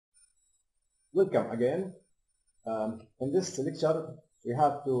Welcome again. In this lecture, we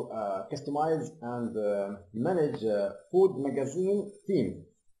have to customize and manage FoodyMagazine theme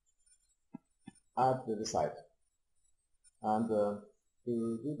at the site. And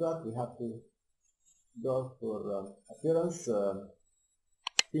to do that, we have to go for appearance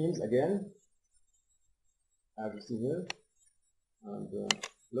themes again, as you see here, and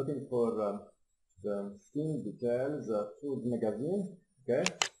looking for the theme details FoodyMagazine. Okay.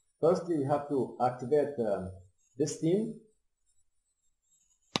 Firstly, we have to activate this theme.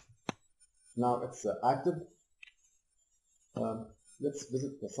 Now it's active. Let's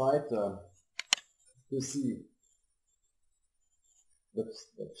visit the site to see the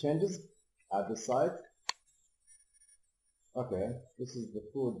changes at the site. Okay, this is the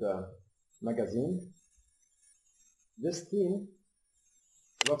food magazine. This theme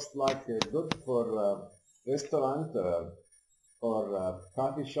looks like good for restaurant or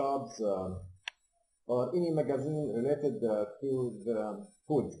coffee shops or any magazine related to the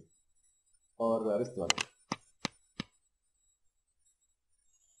food or restaurant.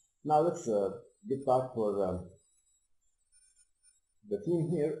 Now let's get back for the theme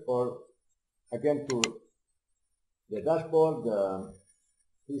here, or again to the dashboard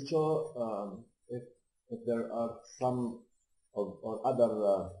to show if there are some or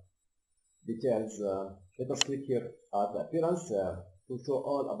other details. Let us click here at appearance to show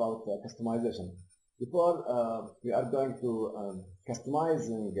all about customization. Before we are going to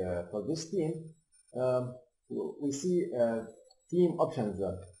customizing for this theme, we see theme options.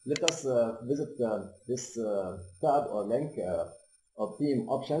 Let us visit this tab or link of theme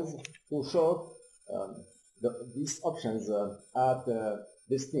options to show these options at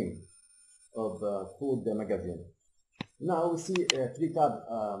this theme of food magazine. Now we see three tabs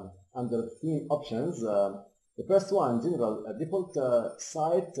under theme options. The first one, general default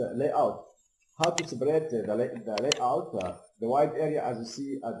site layout. How to separate the layout, the wide area as you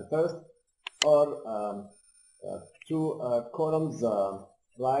see at the first, or two columns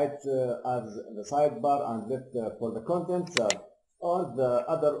right as the sidebar and left for the content, or the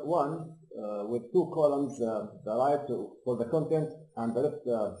other one with two columns, the right for the content and the left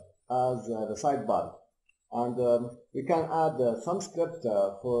as the sidebar. And we can add some script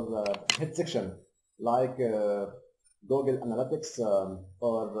for head section, like Google Analytics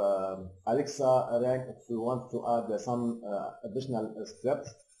or Alexa rank if we want to add some additional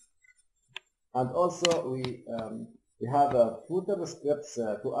scripts. And also we have footer scripts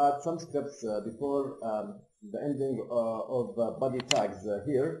to add some scripts before the ending of body tags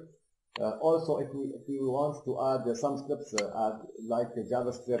here. Also, if we want to add some scripts like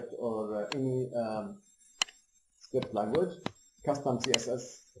JavaScript or any script language, custom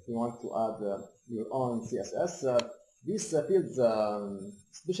CSS, if you want to add your own CSS. These fields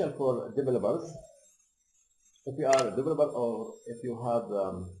special for developers. If you are a developer, or if you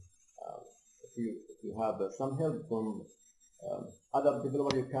have some help from other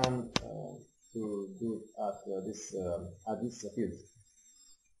developer, you can to do at this field.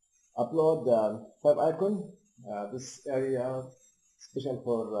 Upload tab icon. This area special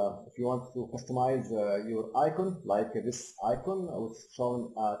for if you want to customize your icon, like this icon which is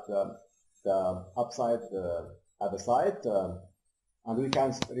shown at the upside at the site, and we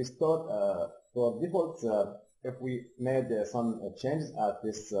can restore for default if we made some changes at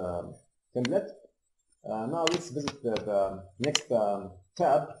this template. Now let's visit the next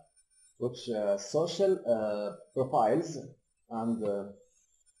tab, which social profiles, and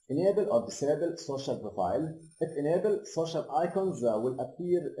enable or disable social profile. If enable, social icons will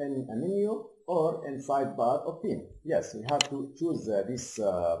appear in a menu or in sidebar of theme. Yes, we have to choose these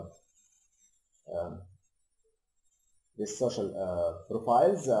social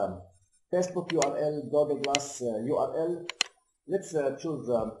profiles. Facebook URL, Google Plus URL. Let's choose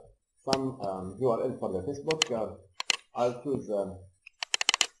some URL for the Facebook. I'll choose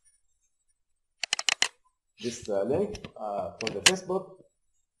this link for the Facebook.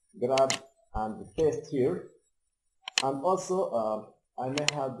 Grab and paste here, and also I may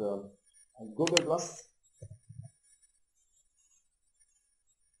have Google Plus.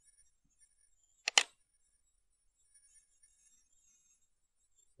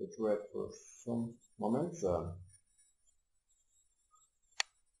 Let's wait for some moments.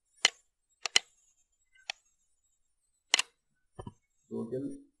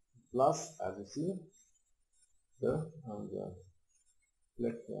 Google Plus, as you see there, and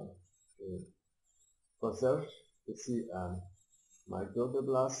click for search to see my Google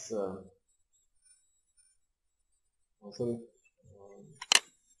Plus. Sorry,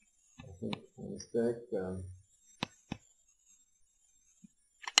 I think a mistake.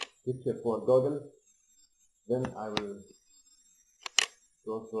 picture for Google. Then I will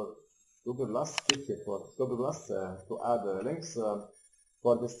go for Google Plus, picture for Google Plus to add links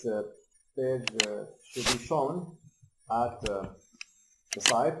for this page should be shown at the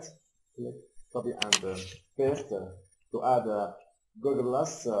site. Click copy and paste to add Google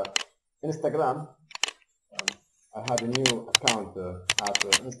Plus. Instagram. I had a new account at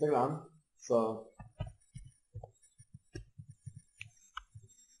Instagram, so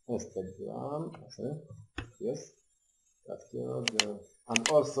Instagram, yes, that's good. And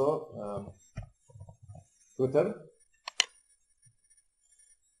also Twitter.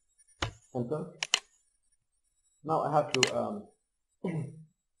 Enter. Now I have to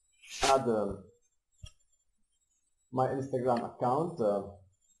add my Instagram account.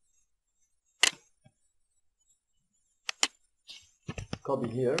 Copy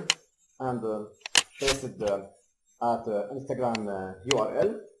here and paste it at Instagram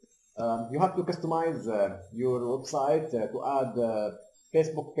URL. You have to customize your website to add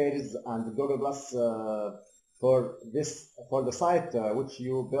Facebook pages and Google Plus for the site which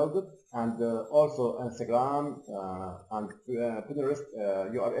you build, and also Instagram and Pinterest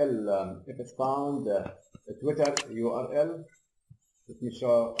URL if it's found, Twitter URL. Let me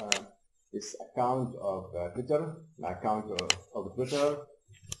show this account of Twitter, my account of Twitter.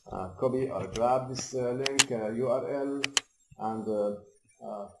 Copy or grab this link URL, and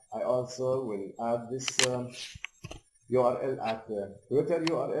I also will add this URL at Twitter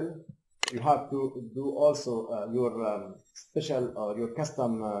URL. You have to do also your special or your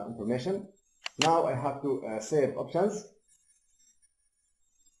custom information. Now I have to save options.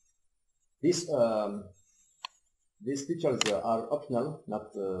 These features are optional,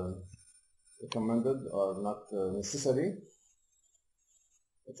 not recommended or not necessary.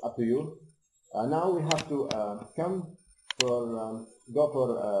 It's up to you. Now we have to go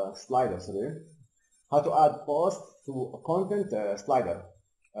for sliders here. How to add post to a content slider.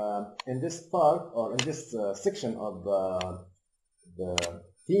 In this part or in this section of the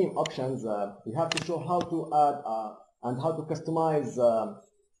theme options, we have to show how to add and how to customize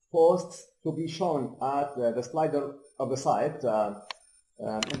posts to be shown at the slider of the site.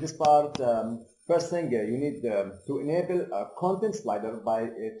 In this part, first thing you need to enable a content slider by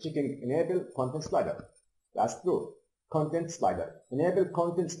checking enable content slider. That's true. Content slider. Enable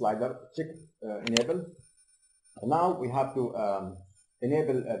content slider. Check enable. Now we have to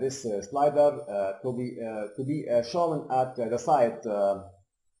enable this slider to be shown at the site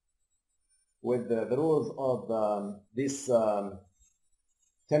with the rules of this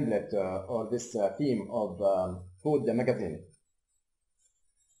template or this theme of FoodyMagazine.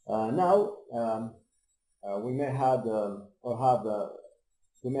 Now we may have to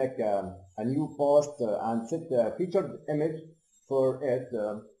make a new post and set a featured image for it.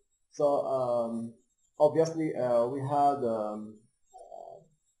 So obviously we had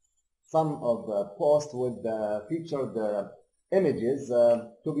some of the posts with featured images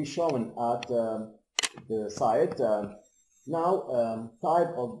to be shown at the site. Now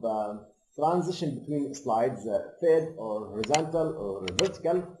type of transition between slides, fade or horizontal or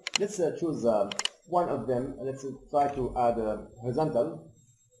vertical. Let's choose one of them. Let's try to add horizontal.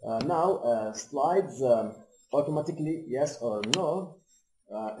 Now slides automatically yes or no.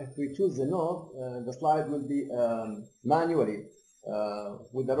 If we choose the no, the slide will be manually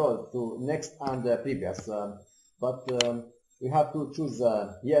with the row to next and previous. But we have to choose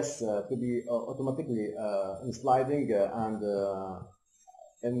yes to be automatically in sliding and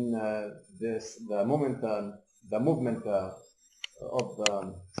in the movement of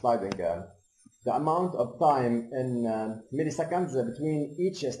the sliding. The amount of time in milliseconds between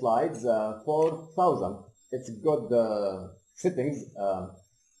each slides 4,000. It's good settings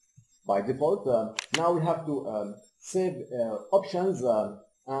by default. Now we have to save options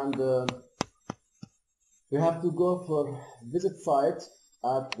and we have to go for visit site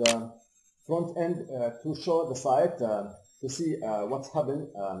at the front end to show the site to see what's happened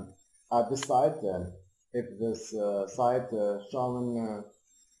at this site, if this site shown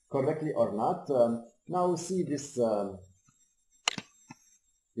correctly or not. Now we see this.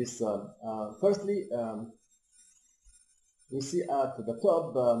 Firstly, we see at the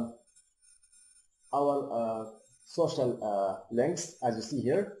top our social links, as you see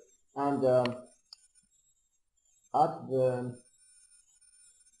here, and at the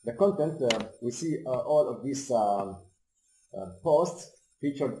content we see all of these posts,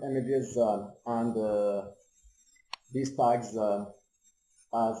 featured images, and these tags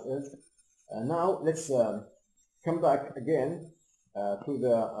as is. Now let's come back again to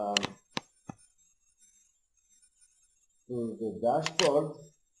the dashboard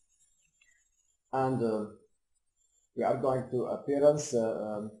and we are going to appearance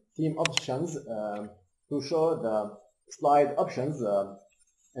theme options to show the slide options.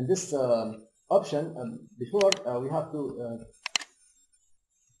 In this option, before we have to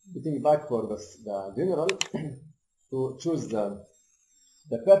getting back for the general to choose the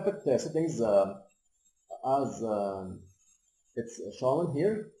perfect settings as it's shown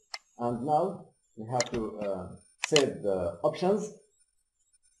here, and now we have to save the options,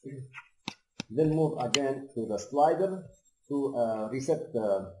 then move again to the slider to reset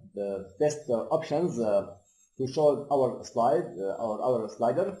the best options to show our slide or our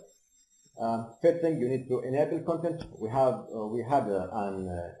slider. First thing, you need to enable content. We had an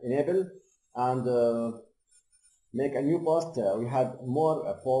enable, and make a new post. We had more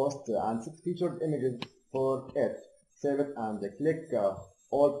posts and 6 featured images for it. Save it and click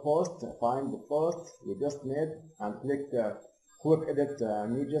all posts. Find the post we just made and click quick edit.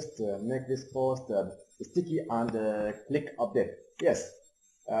 You just make this post sticky and click update. Yes,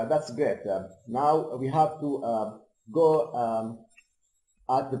 that's great. Now we have to go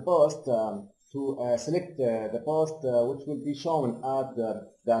at the post to select the post which will be shown at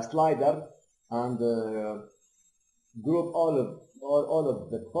the slider, and group all of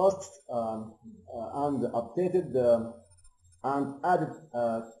the posts and updated and added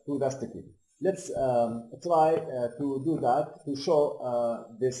to the sticky. Let's try to do that to show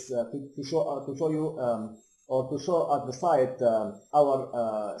this to show you or to show at the site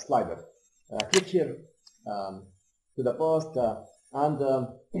our slider. Click here to the post, and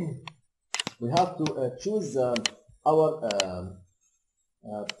we have to choose our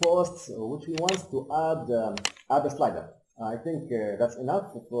posts which we want to add a slider. I think that's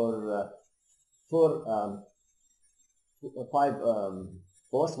enough for 5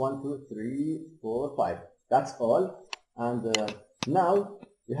 posts. 1, 2, 3, 4, 5. That's all. And now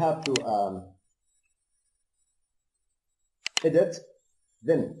we have to edit,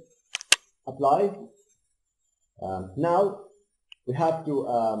 then apply. Now we have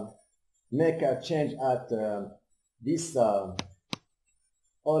to make a change at this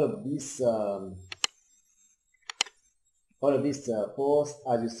all of these posts,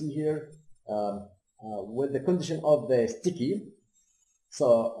 as you see here, with the condition of the sticky.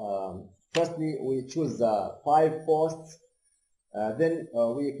 So firstly we choose 5 posts, then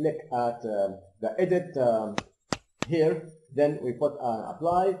we click at the edit here, then we put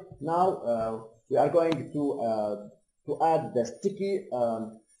apply. Now we are going to add the sticky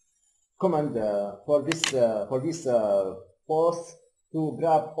command for this post to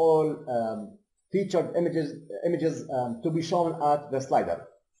grab all featured images to be shown at the slider.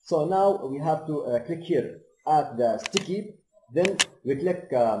 So now we have to click here at the sticky, then we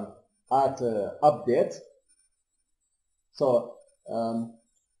click at update. So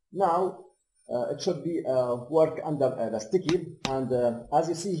now it should be work under the sticky, and as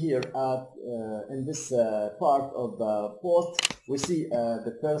you see here in this part of the post, we see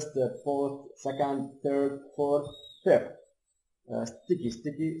the first post, second, third, fourth, fifth. Sticky,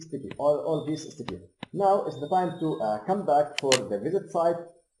 all these sticky. Now it's the time to come back for the visit site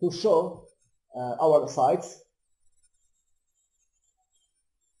to show our sites.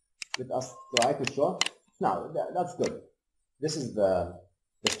 Let us try to show. Now that's good. This is the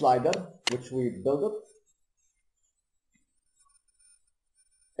slider which we built it.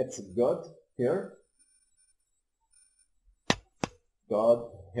 It's good here. Good,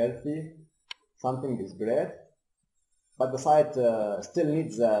 healthy. Something is great. But the site still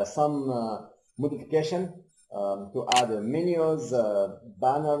needs some modification to add menus,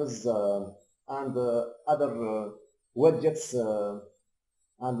 banners, and other widgets,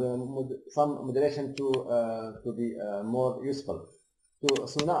 and some moderation to be more useful.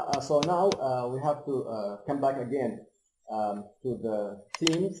 So now we have to come back again to the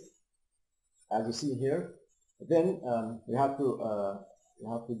themes, as you see here. Then we have to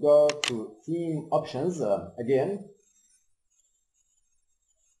go to theme options again.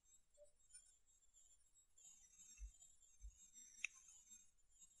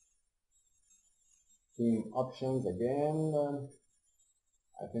 Theme options again.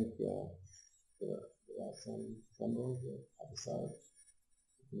 I think there are some symbols at the side.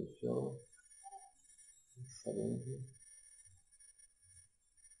 Let me show settings.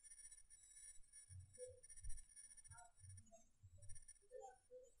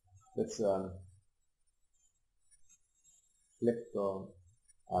 Let's click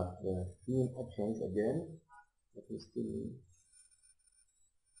at the theme options again. Let me still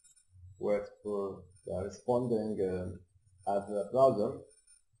wait for the responding at the browser.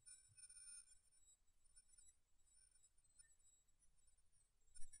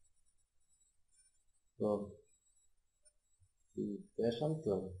 So be patient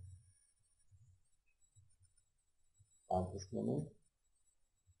at this moment.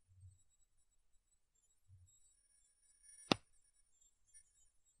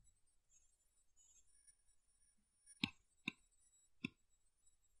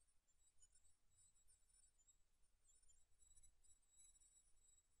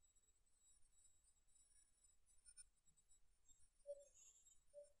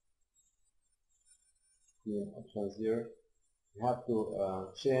 The options here. You have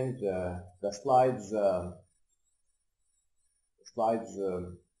to change the slides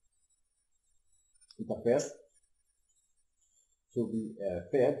interface to be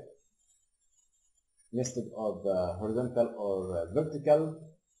fade instead of horizontal or vertical,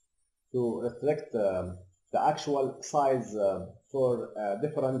 to restrict the actual size for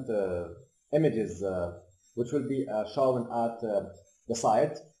different images which will be shown at the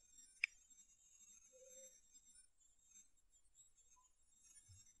site.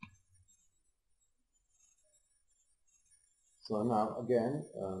 So now again,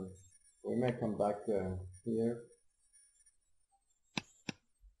 we may come back here,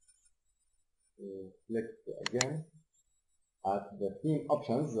 click again at the theme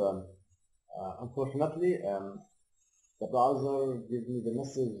options. Unfortunately, the browser gives me the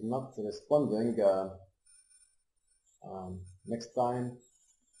message not responding. Next time.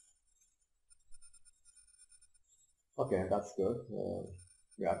 Okay, that's good.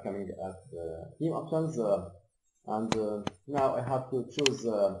 We are coming at the theme options. And now I have to choose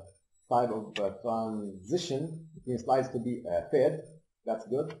type of transition between slides to be fade. That's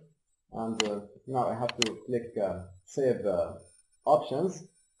good. And now I have to click save options.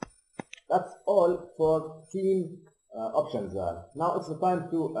 That's all for theme options. Now it's the time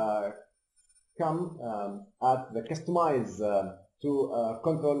to come at the customize to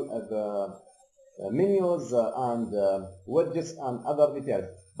control the menus and widgets and other details.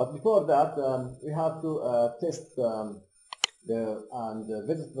 But before that, we have to test and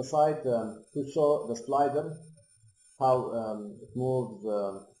visit the site to show the slider, how it moves,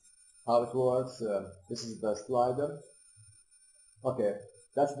 how it works. This is the slider. Okay,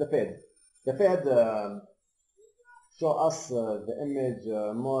 that's the fade. The fade show us the image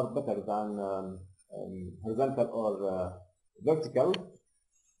more better than horizontal or vertical.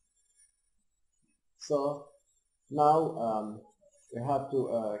 So now we have to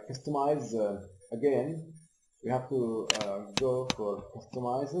customize again. We have to go for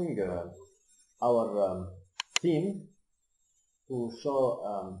customizing our theme to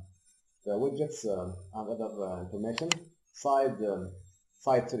show the widgets and other information. Site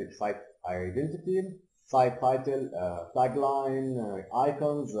identity, site title, tagline,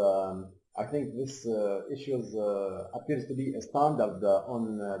 icons. I think this issues appears to be a standard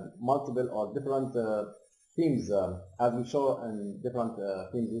on multiple or different themes, as we show in different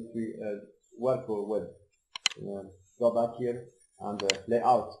themes which we work with. Go back here and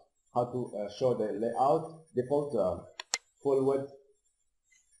layout. How to show the layout. Default full width,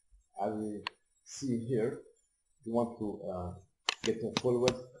 as we see here. You want to get a full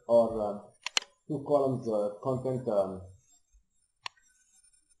width or 2 columns content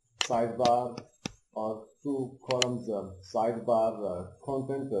sidebar, or 2 columns sidebar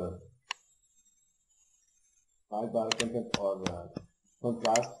content or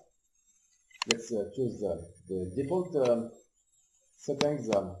contrast. Let's choose the default settings.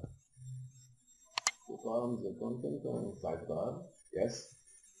 2 columns content sidebar. Yes,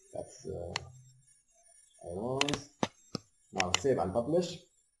 that's I want. Now save and publish.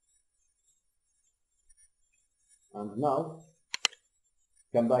 And now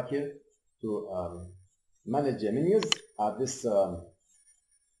come back here to manage menus at this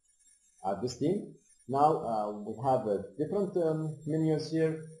theme. Now we have different menus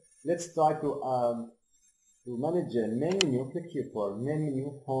here. Let's try to manage a main menu. Click here for main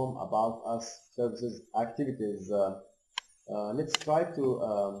menu, home, about us, services, activities. Let's try to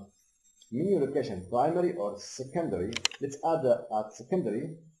menu location, primary or secondary. Let's add at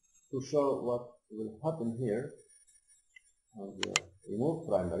secondary to show what will happen here. And remove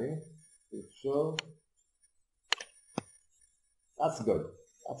primary to show. That's good.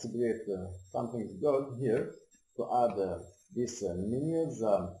 That's great. Something is good here to add these menus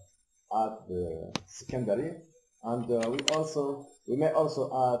at the secondary, and we may also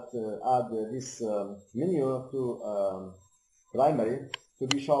add this menu to primary to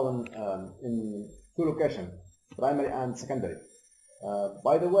be shown in 2 locations, primary and secondary.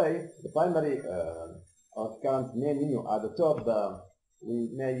 By the way, the primary or current main menu at the top, we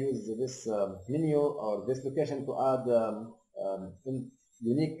may use this menu or this location to add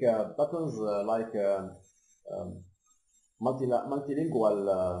unique buttons like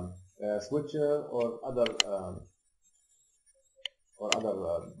multilingual switcher or other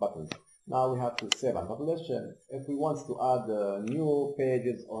buttons. Now we have to save and publish. If we want to add new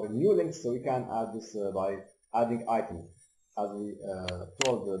pages or new links, so we can add this by adding items, as we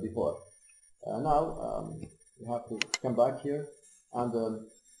told before. Now we have to come back here and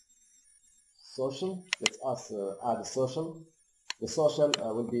social. Let us add social. The social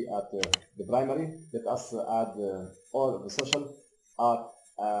will be at the primary. Let us add all of the social at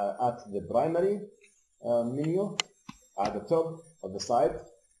the primary menu at the top of the site.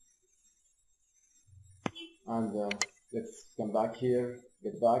 And let's come back here,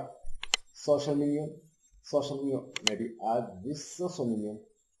 get back, social menu, maybe add this social menu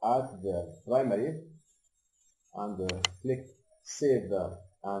at the primary, and click save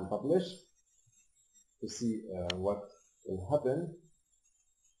and publish to see what will happen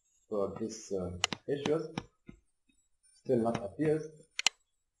for this issues. Still not appears.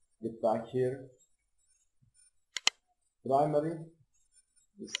 Get back here, primary,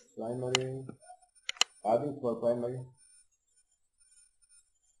 this primary, adding for primary,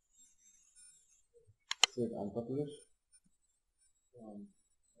 save and publish.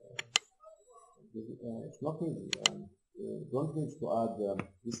 It's not needed. Don't need to add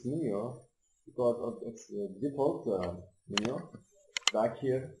this menu because of its default menu. Back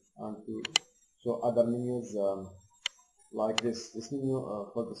here and to show other menus like this menu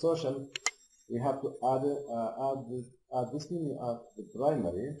for the social. We have to add this menu at the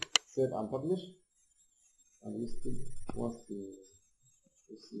primary, save and publish. And we still want to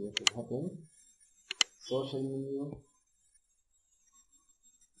see what will happen. Social menu.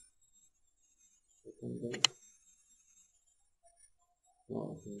 Secondary.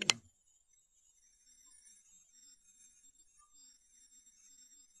 Okay.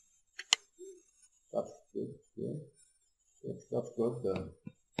 That's good. Yeah. Yes, that's good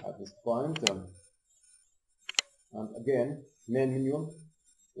at this point. And again, main menu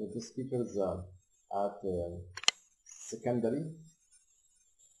with the speakers at secondary,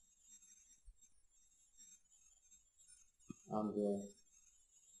 and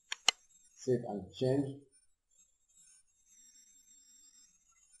save and change.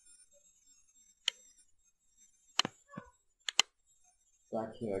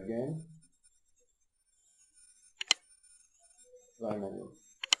 Back here again, primary.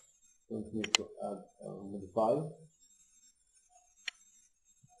 Don't need to add modify.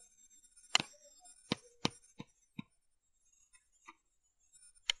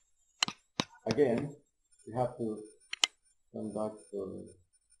 Again, we have to come back to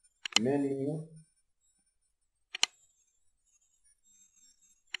main menu.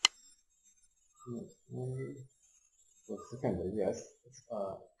 For secondary, yes,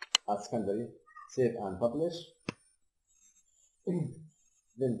 at secondary, save and publish.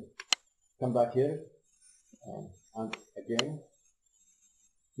 Then come back here and again.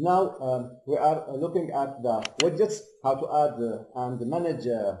 Now we are looking at the widgets, how to add and manage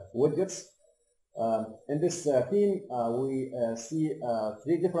widgets. In this theme, we see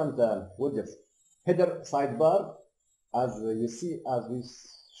three different widgets. Header sidebar, as you see, as we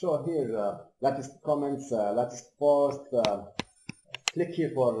show here, latest comments, latest post. Click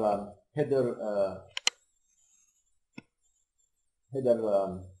here for header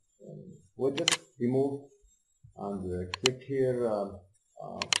widget, remove, and click here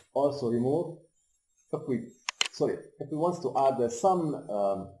also remove. If we want to add some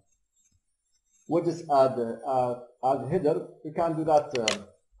widgets add header, we can do that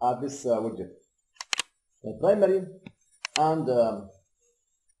at this widget. The primary and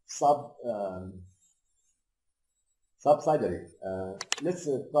subsidiary. Let's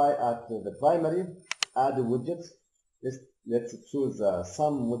try at the primary, add a widget. Let's choose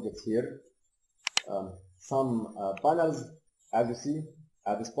some widgets here, some panels. As you see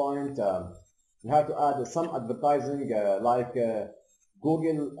at this point, we have to add some advertising like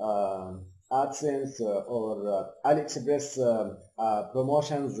Google AdSense or AliExpress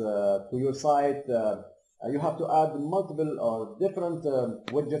promotions to your site. You have to add multiple or different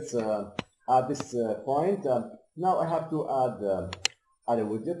widgets at this point. Now I have to add a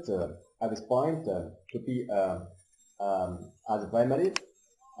widget at this point to be as a primary,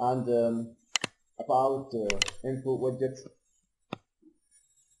 and about info widget.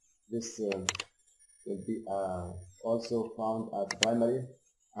 This will be also found as primary,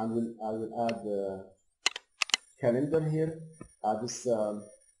 and I will add calendar here at this the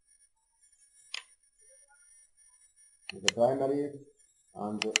primary,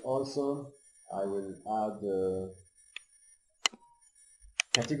 and also I will add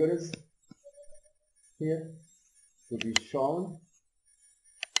categories here to be shown,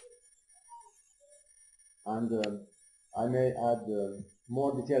 and I may add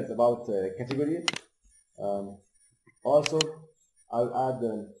more details about category. Also, I'll add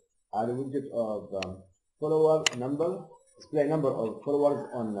a widget of follower number, display number of followers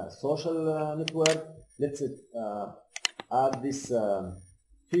on social network. Let's add this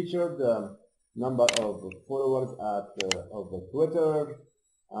featured number of followers at of the Twitter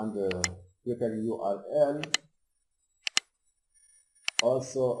and Twitter URL.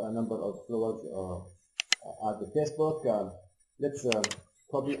 Also a number of followers at the Facebook. Let's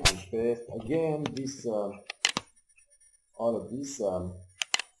copy and paste again this all of these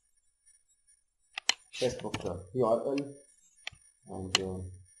Facebook URL and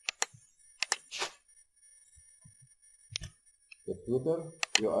the Twitter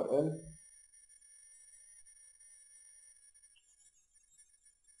URL.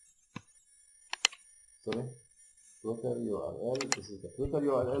 Sorry, Twitter URL. This is the Twitter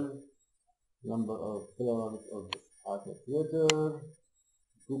URL. Number of followers of at the Twitter.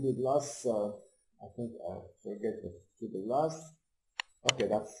 Google Plus. I think I forget the Google Plus. Okay,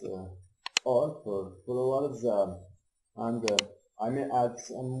 that's all for followers. And I may add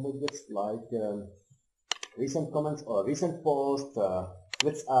some widgets like recent comments or recent post.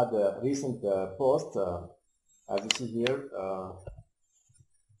 Let's add a recent post. As you see here,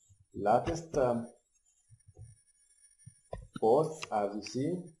 latest posts, as you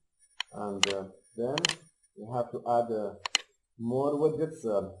see, and then you have to add more widgets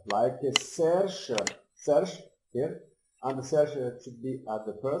like a search here, and the search should be at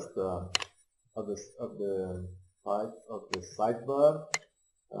the first of the sidebar.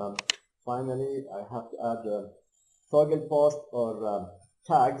 Finally, I have to add toggle post or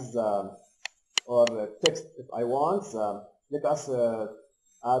tags or text if I want. Let us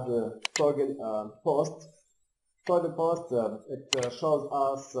add a toggle post. Toggle post, it shows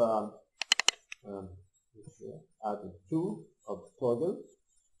us add 2 of toggle,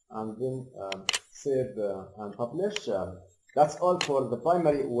 and then save and publish. That's all for the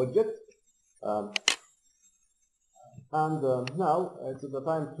primary widget. And now it's the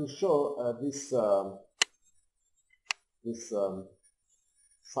time to show this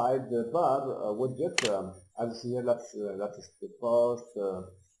sidebar widget. As you see here, that is the post,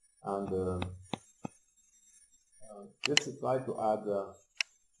 and let's try to add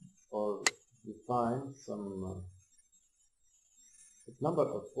or define some number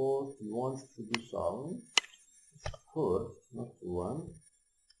of posts we want to be shown. 4, not 1.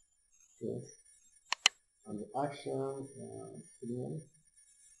 Yes. And the action,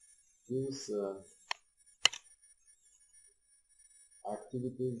 use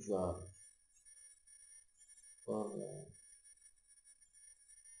activities for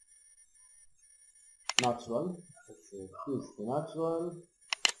natural. Let's choose the natural,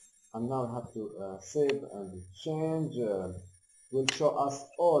 and now I have to save and change. Will show us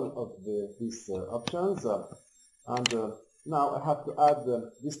all of these options, and now I have to add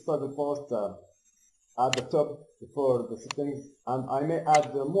this toggle post at the top for the settings, and I may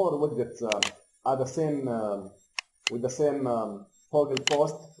add more widgets at the same with the same toggle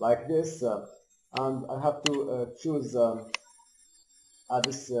post like this, and I have to choose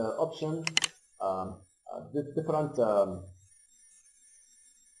this option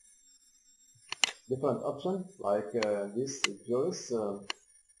different option like this Joyce,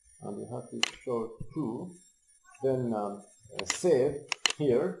 and we have to show 2, then save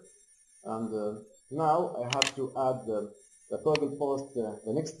here, and now I have to add the toggle post,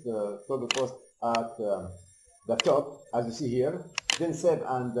 the next toggle post at the top, as you see here, then save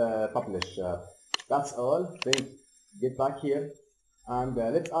and publish. That's all. Then get back here, and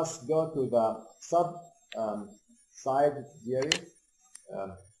let us go to the side diary.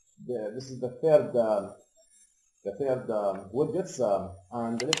 This is the third widgets,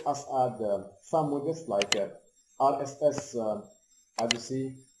 and let us add some widgets like RSS, as you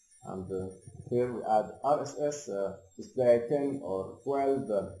see, and here we add RSS, display 10 or 12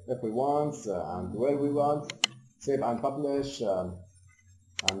 if we want, and where we want, save and publish, and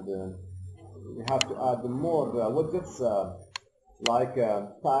we have to add more widgets like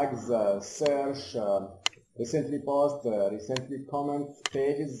tags, search, recently post, recently comment,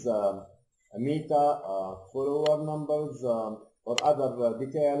 pages, meta, follower numbers, or other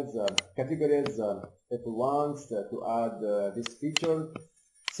details, categories if we want to add this feature.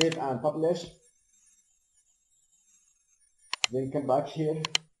 Save and publish. Then come back here,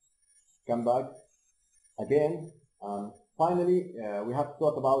 come back again. Finally, we have to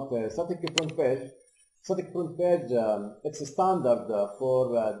talk about static front page. static print page, it's a standard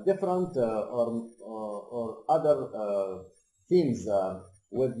for different or other themes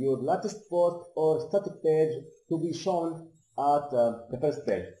with your latest post or static page to be shown at the first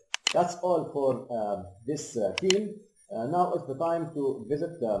page. That's all for this theme. Now is the time to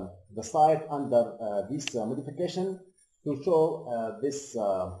visit the site under this modification to show this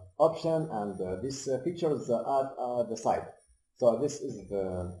option and these features at the site. So this is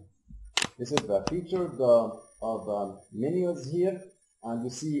the feature of menus here, and you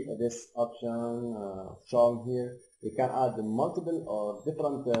see this option shown here. You can add multiple or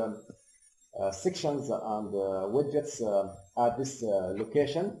different sections and widgets at this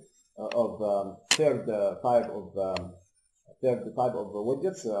location of third type of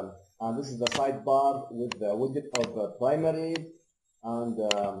widgets, and this is the sidebar with the widget of primary, and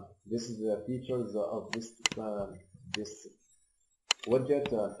this is the features of this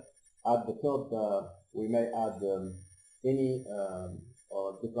widget. At the third, we may add any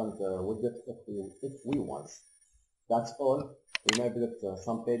or different widget if we want. That's all. We may visit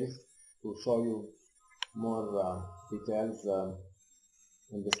some pages to show you more details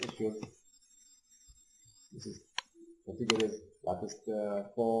in this issue. This is categories, latest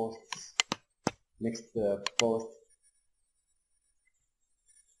posts, next post,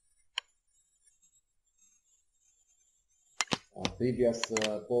 previous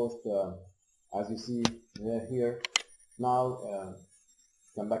post, as you see here. Now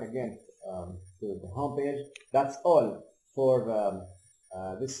come back again to the home page. That's all for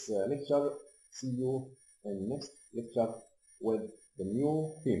this lecture. See you in next lecture with the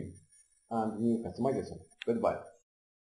new theme and new customization. Goodbye.